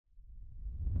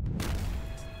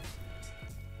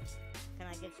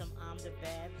the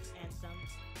beds and some...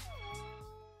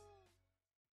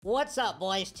 What's up,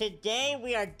 boys? Today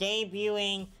we are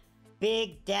debuting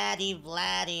Big Daddy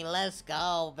Vladdy. Let's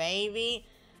go, baby.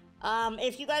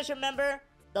 If you guys remember,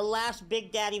 the last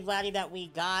Big Daddy Vladdy that we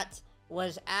got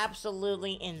was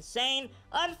absolutely insane.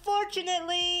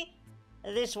 Unfortunately,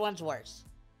 this one's worse.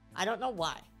 I don't know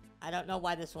why. I don't know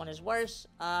why this one is worse.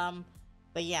 But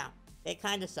yeah, it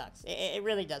kind of sucks. It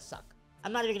really does suck.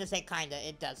 I'm not even going to say kinda.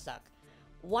 It does suck.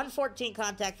 114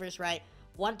 contact versus right.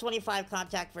 125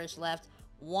 contact versus left.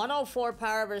 104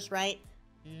 power versus right.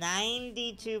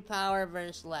 92 power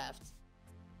versus left.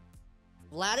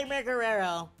 Vladimir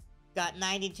Guerrero got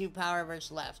 92 power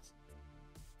versus left.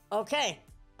 Okay.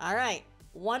 Alright.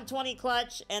 120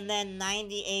 clutch and then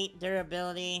 98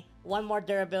 durability. One more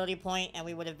durability point and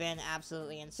we would have been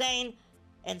absolutely insane.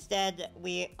 Instead,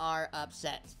 we are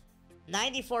upset.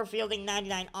 94 fielding,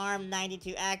 99 arm,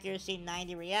 92 accuracy,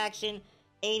 90 reaction,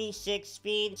 86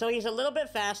 speed. So he's a little bit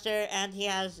faster and he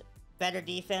has better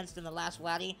defense than the last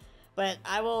Vladdy. But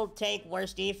I will take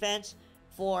worse defense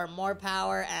for more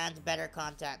power and better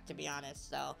contact, to be honest.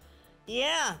 So,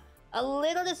 yeah, a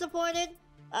little disappointed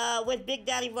with Big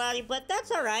Daddy Vladdy, but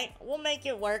that's alright. We'll make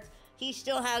it work. He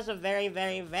still has a very,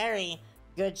 very, very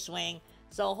good swing.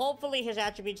 So hopefully his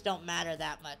attributes don't matter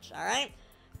that much, alright?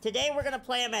 Today we're going to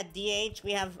play him at DH.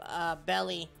 We have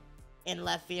Belly in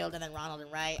left field and then Ronald in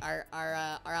right.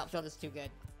 Our outfield is too good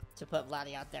to put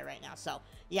Vladdy out there right now. So,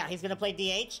 yeah, he's going to play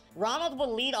DH. Ronald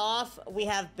will lead off. We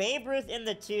have Babe Ruth in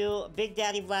the 2, Big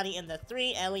Daddy Vladdy in the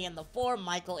 3, Ellie in the 4,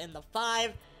 Michael in the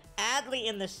 5, Adley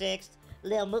in the 6th,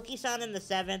 Lil Mookie-san in the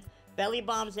 7th, Belly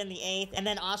Bombs in the 8th, and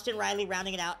then Austin Riley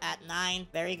rounding it out at 9.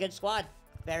 Very good squad.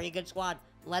 Very good squad.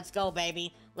 Let's go,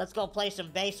 baby. Let's go play some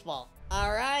baseball.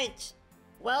 All right.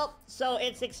 Well, so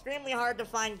it's extremely hard to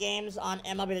find games on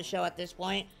MLB The Show at this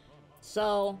point.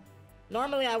 So,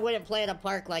 normally I wouldn't play at a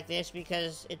park like this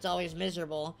because it's always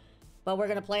miserable. But we're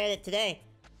going to play it today.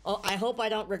 Oh, I hope I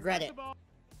don't regret it.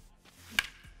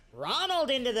 Ronald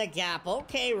into the gap.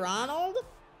 Okay, Ronald.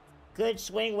 Good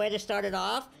swing. Way to start it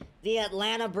off. The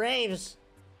Atlanta Braves.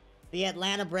 The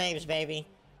Atlanta Braves, baby.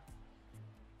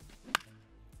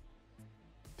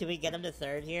 Did we get him to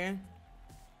third here?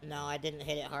 No, I didn't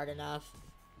hit it hard enough.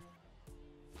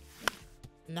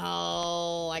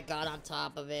 No, I got on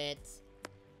top of it.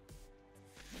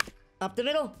 Up the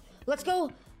middle. Let's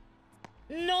go.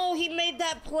 No, he made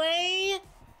that play.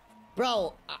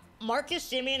 Bro, Marcus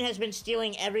Semien has been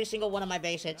stealing every single one of my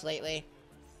base hits lately.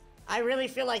 I really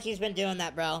feel like he's been doing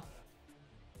that, bro.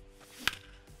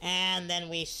 And then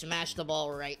we smashed the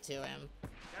ball right to him.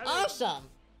 Awesome.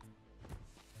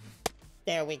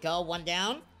 There we go. One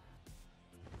down.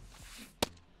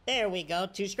 There we go.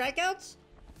 2 strikeouts.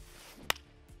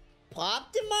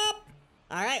 Popped him up.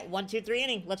 All right. 1, 2, 3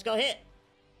 inning. Let's go hit.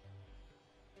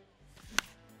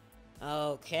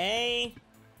 Okay.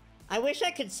 I wish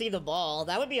I could see the ball.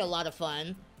 That would be a lot of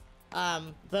fun.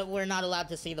 But we're not allowed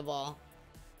to see the ball.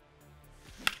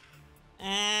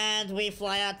 And we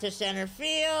fly out to center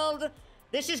field.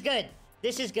 This is good.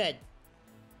 This is good.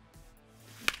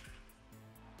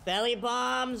 Belly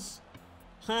bombs.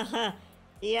 Haha.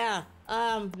 Yeah.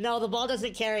 No, the ball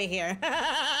doesn't carry here.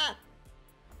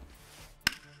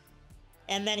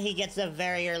 And then he gets a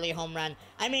very early home run.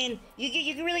 I mean,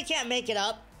 you really can't make it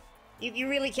up. You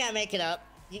really can't make it up.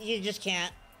 You just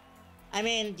can't. I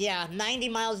mean, yeah, 90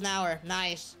 miles an hour.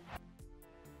 Nice.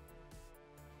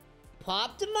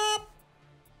 Popped him up.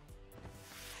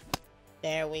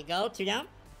 There we go. 2 down.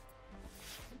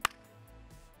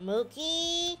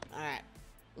 Mookie. Alright.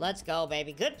 Let's go,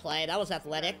 baby. Good play. That was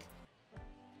athletic.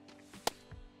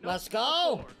 Let's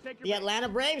go. The Atlanta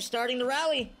Braves starting to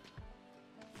rally.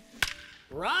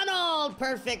 Ronald.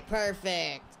 Perfect,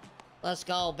 perfect. Let's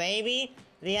go, baby.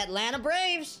 The Atlanta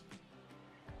Braves.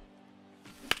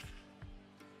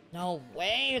 No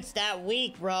way it's that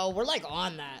weak, bro. We're like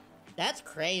on that. That's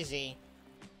crazy.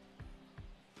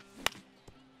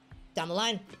 Down the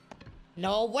line.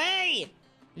 No way.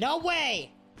 No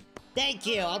way. Thank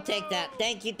you. I'll take that.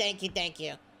 Thank you, thank you, thank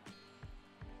you.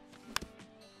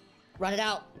 Run it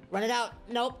out. Run it out.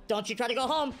 Nope. Don't you try to go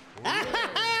home.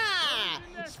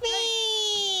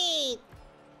 Speed.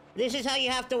 This is how you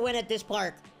have to win at this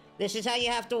park. This is how you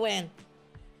have to win.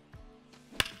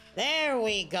 There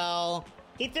we go.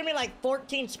 He threw me like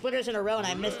 14 splitters in a row and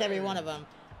I missed every one of them.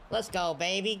 Let's go,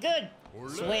 baby. Good.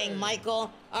 Swing,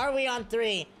 Michael. Are we on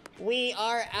 3? We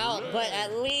are out, but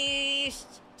at least...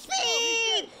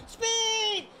 Speed!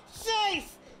 Speed!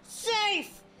 Safe!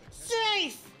 Safe!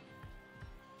 Safe!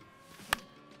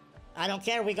 I don't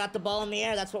care. We got the ball in the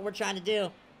air. That's what we're trying to do.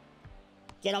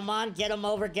 Get him on, get him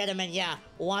over, get him in. Yeah,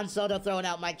 Juan Soto throwing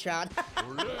out Mike Trout.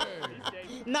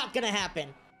 Not gonna happen.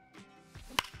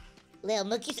 Little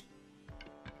Mookie's...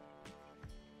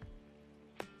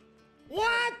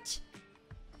 What?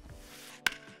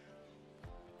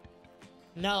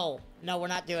 No, we're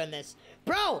not doing this.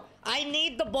 Bro, I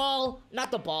need the ball,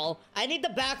 not the ball. I need the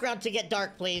background to get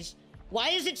dark, please. Why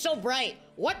is it so bright?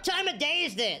 What time of day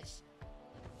is this?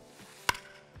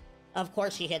 Of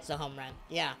course he hits a home run.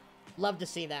 Yeah, love to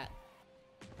see that.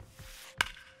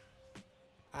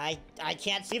 I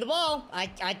can't see the ball. I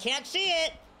can't see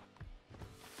it.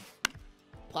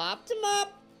 Popped him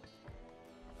up.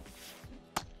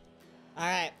 All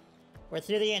right, we're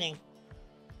through the inning.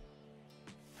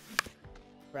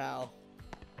 Bro.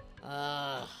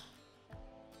 A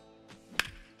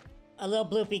little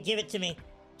bloopy, give it to me.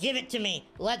 Give it to me.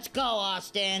 Let's go,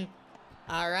 Austin.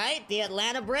 All right, the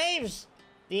Atlanta Braves.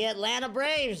 The Atlanta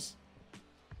Braves.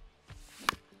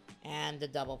 And the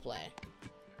double play.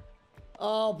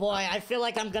 Oh boy, I feel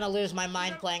like I'm gonna lose my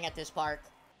mind playing at this park.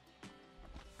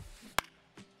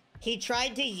 He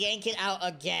tried to yank it out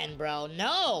again, bro.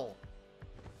 No!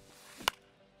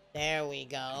 There we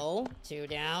go. 2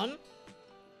 down.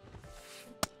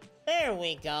 There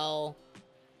we go.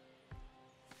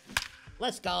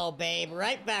 Let's go, babe.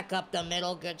 Right back up the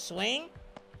middle. Good swing.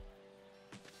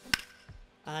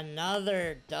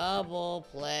 Another double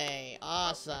play.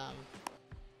 Awesome.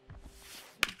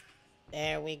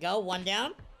 There we go. 1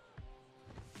 down.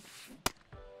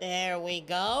 There we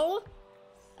go.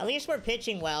 At least we're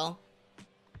pitching well.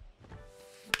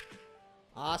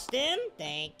 Austin,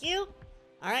 thank you.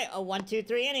 All right, a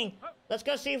 1-2-3 inning. Let's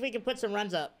go see if we can put some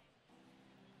runs up.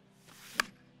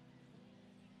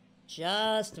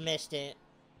 Just missed it.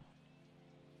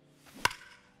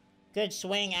 Good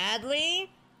swing, Adley.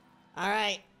 All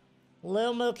right,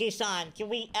 Lil Mookie-san, can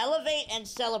we elevate and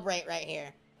celebrate right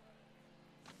here?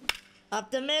 Up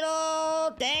the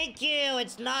middle. Thank you.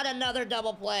 It's not another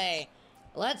double play.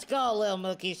 Let's go, Lil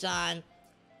Mookie-san.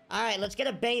 All right, let's get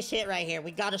a base hit right here. We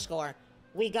got to score.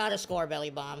 We got to score, Belly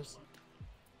Bombs.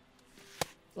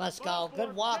 Let's go.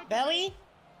 Good walk, Belly.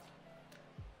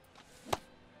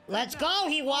 Let's go.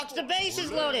 He walks the bases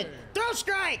loaded. Throw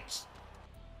strikes.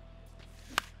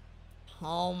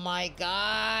 Oh, my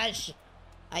gosh.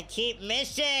 I keep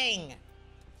missing.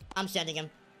 I'm sending him.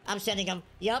 I'm sending him.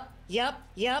 Yup.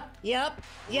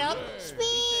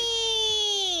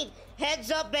 Speed!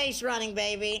 Heads up base running,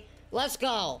 baby. Let's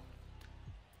go.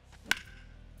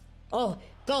 Oh,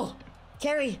 go.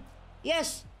 Carry.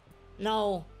 Yes.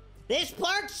 No. This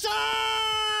park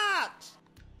sucks!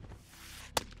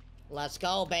 Let's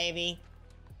go, baby.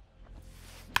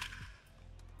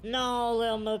 No,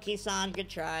 Lil Mookie-san. Good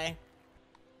try.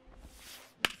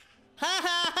 Ha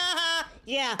ha ha ha!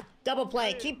 Yeah, double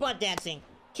play. Keep bunt dancing.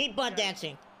 Keep bunt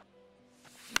dancing.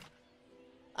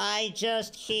 I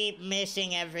just keep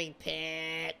missing every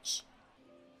pitch.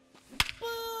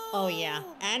 Oh, yeah.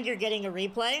 And you're getting a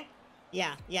replay?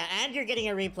 Yeah, and you're getting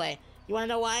a replay. You want to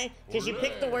know why? Because you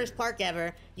picked the worst park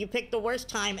ever, you picked the worst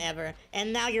time ever,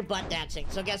 and now you're bunt dancing.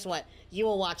 So guess what? You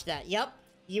will watch that. Yep,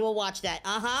 you will watch that.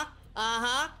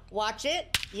 Watch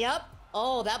it. Yep.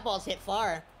 Oh, that ball's hit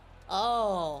far.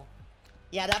 Oh.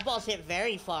 Yeah, that ball's hit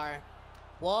very far.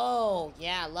 Whoa.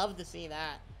 Yeah, love to see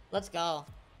that. Let's go.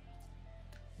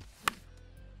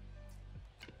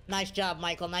 Nice job,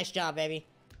 Michael. Nice job, baby.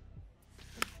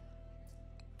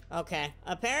 Okay.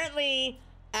 Apparently,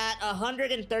 at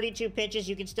 132 pitches,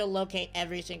 you can still locate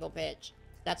every single pitch.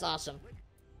 That's awesome.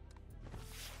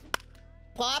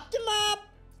 Popped him up.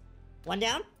 1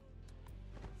 down.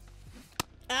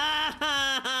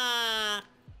 Ah!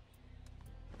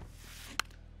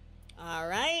 All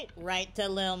right. Right to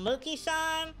Lil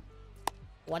Mookie-san.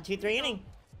 1-2-3 inning.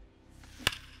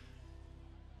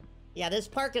 Yeah, this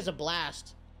park is a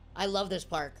blast. I love this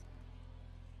park.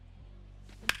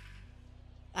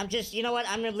 I'm just, you know what?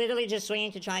 I'm literally just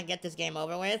swinging to try and get this game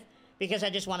over with because I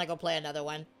just want to go play another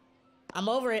one. I'm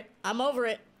over it. I'm over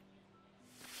it.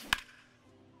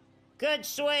 Good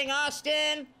swing,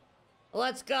 Austin.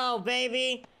 Let's go,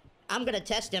 baby. I'm going to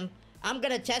test him. I'm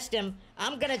going to test him.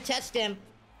 I'm going to test him.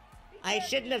 I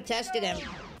shouldn't have tested him.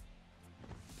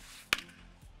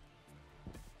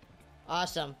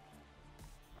 Awesome.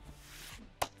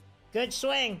 Good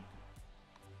swing.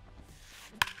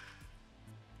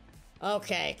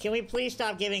 Okay, can we please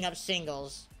stop giving up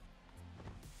singles?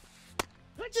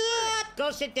 Go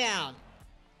sit down.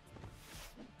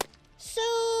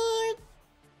 Sword.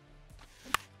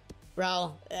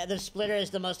 Bro, the splitter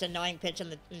is the most annoying pitch in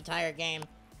the entire game.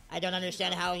 I don't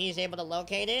understand how he's able to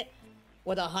locate it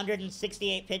with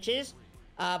 168 pitches,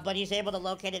 but he's able to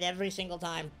locate it every single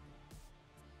time.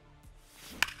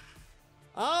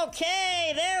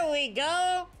 Okay, there we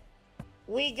go.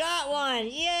 We got one.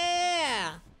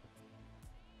 Yeah.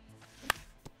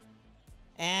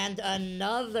 And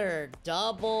another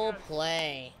double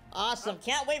play. Awesome.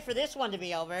 Can't wait for this one to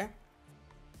be over.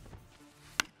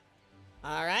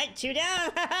 All right, 2 down.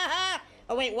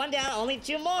 Oh, wait, 1 down. Only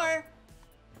 2 more.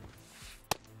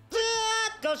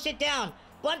 Go sit down.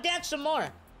 1 down some more.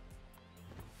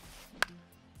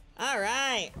 All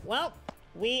right. Well,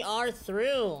 we are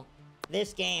through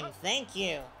this game. Thank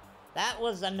you. That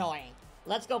was annoying.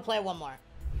 Let's go play one more.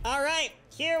 All right,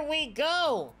 here we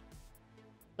go.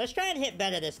 Let's try and hit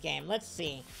better this game. Let's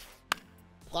see.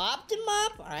 Plopped him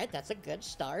up. All right, that's a good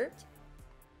start.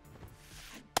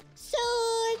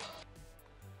 Sword.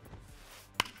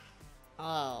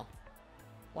 Oh.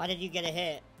 Why did you get a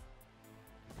hit?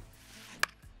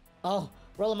 Oh,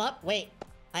 roll him up. Wait,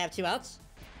 I have 2 outs.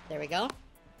 There we go.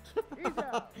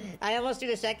 I almost do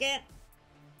the second.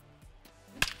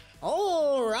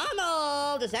 Oh,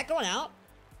 Ronald! Is that going out?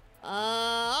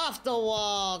 Off the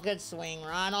wall. Good swing,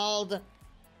 Ronald.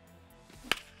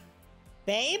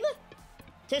 Babe?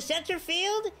 To center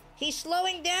field? He's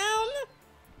slowing down?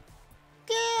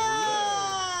 Good!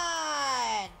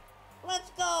 Let's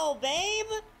go,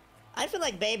 Babe! I feel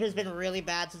like Babe has been really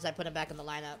bad since I put him back in the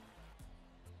lineup.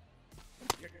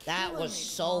 That was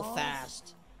so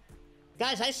fast.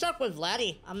 Guys, I suck with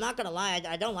Vladdy. I'm not gonna lie,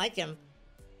 I don't like him.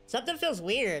 Something feels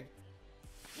weird.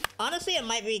 Honestly, it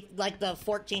might be like the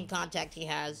 14 contact he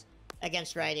has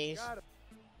against righties.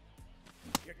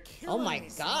 Oh my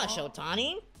gosh,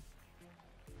 Ohtani.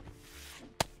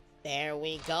 There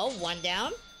we go, 1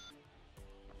 down.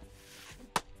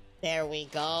 There we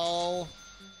go.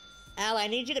 Al, I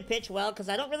need you to pitch well, because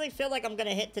I don't really feel like I'm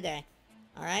gonna hit today.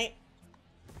 Alright?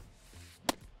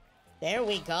 There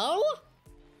we go.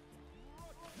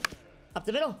 Up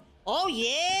the middle. Oh,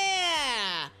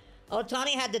 yeah!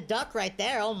 Ohtani had the duck right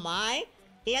there. Oh, my.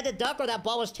 He had the duck or that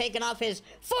ball was taken off his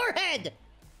forehead!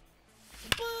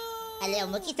 Aleo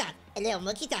Mukitan. Aleo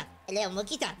Mukitan. Aleo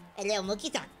Mukitan. Aleo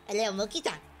Mukitan. Aleo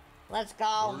Mukitan. Let's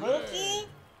go, Mookie.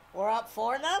 We're up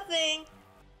 4-0.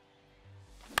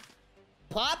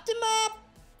 Popped him up.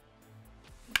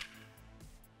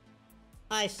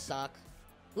 I suck.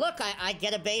 Look, I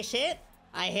get a base hit.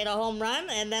 I hit a home run,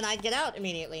 and then I get out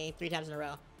immediately 3 times in a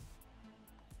row.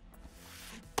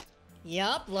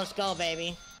 Yup, let's go,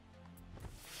 baby.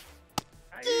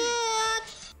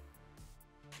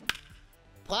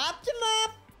 Popped him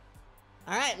up.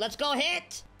 Alright, let's go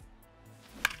hit.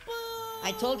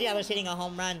 I told you I was hitting a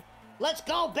home run. Let's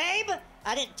go, babe.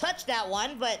 I didn't touch that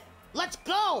one, but let's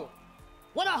go.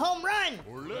 What a home run.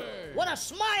 What a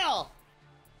smile.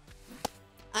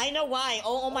 I know why.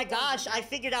 Oh my gosh, I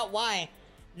figured out why.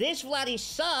 This Vladdy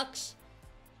sucks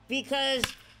because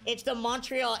it's the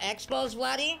Montreal Expos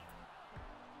Vladdy.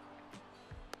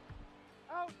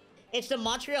 It's the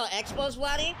Montreal Expos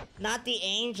Vladdy, not the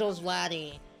Angels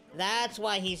Vladdy. That's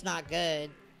why he's not good.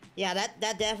 Yeah,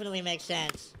 that definitely makes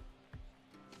sense.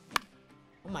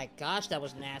 Oh my gosh, that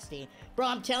was nasty. Bro,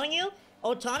 I'm telling you,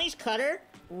 Ohtani's cutter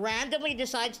randomly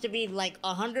decides to be like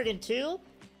 102,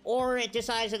 or it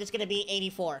decides that it's going to be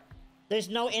 84. There's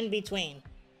no in between.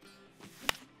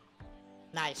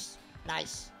 Nice.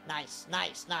 Nice. Nice.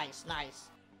 Nice. Nice. Nice.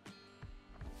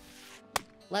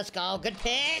 Let's go. Good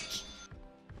pitch.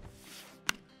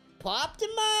 Popped him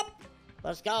up.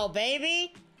 Let's go,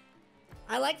 baby.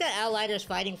 I like that Al Leiter's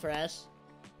fighting for us.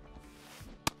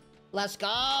 Let's go,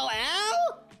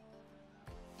 Al.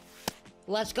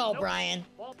 Let's go, Brian.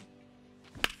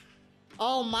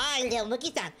 Oh my! Aleo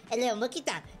Mukitan! Aleo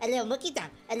Mukitan! Aleo Mukitan!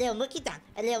 Aleo Mukitan!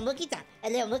 Aleo Mukitan!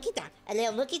 Aleo Mukitan!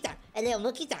 Aleo Mukitan! Aleo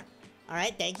Mukitan!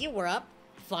 Alright, thank you. We're up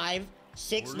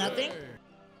 5-6-0.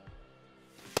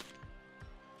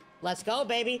 Let's go,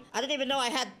 baby. I didn't even know I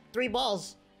had 3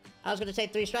 balls. I was gonna say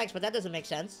 3 strikes, but that doesn't make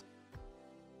sense.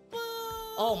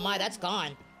 Oh my, that's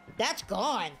gone. That's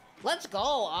gone. Let's go,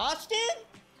 Austin!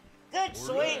 Good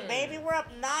swing, baby. We're up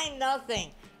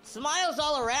 9-0. Smiles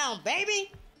all around,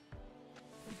 baby!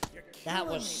 That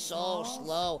was so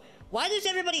slow. Why does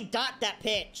everybody dot that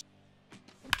pitch?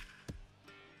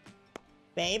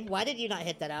 Babe, why did you not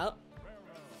hit that out?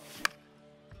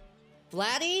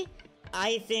 Vladdy?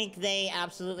 I think they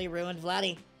absolutely ruined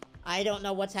Vladdy. I don't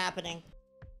know what's happening.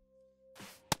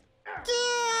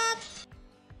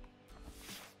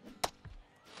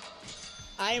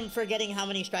 I am forgetting how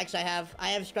many strikes I have. I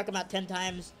have struck him out 10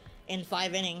 times in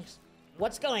 5 innings.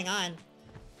 What's going on?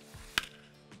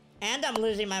 And I'm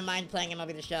losing my mind playing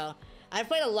MLB The Show. I've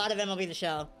played a lot of MLB The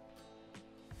Show.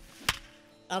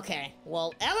 Okay,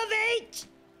 well, elevate!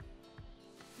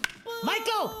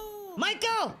 Michael!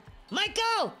 Michael!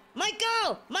 Michael!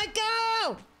 Michael!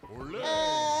 Michael!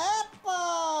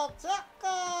 Apple!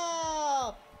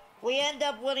 Taco! We end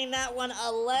up winning that one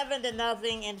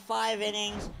 11-0 in 5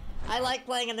 innings. I like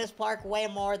playing in this park way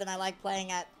more than I like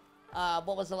playing at,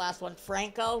 what was the last one?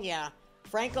 Franco? Yeah.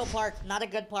 Franco Park, not a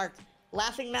good park.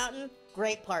 Laughing Mountain,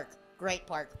 great park. Great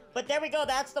park. But there we go,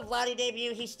 that's the Vladdy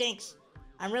debut. He stinks.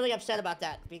 I'm really upset about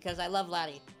that because I love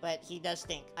Vladdy, but he does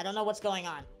stink. I don't know what's going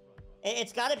on.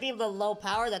 It's got to be the low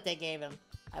power that they gave him.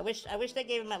 I wish they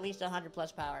gave him at least 100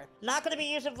 plus power. Not going to be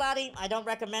using Vladdy. I don't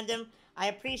recommend him. I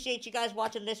appreciate you guys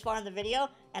watching this far in the video,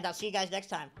 and I'll see you guys next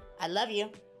time. I love you.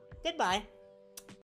 Goodbye.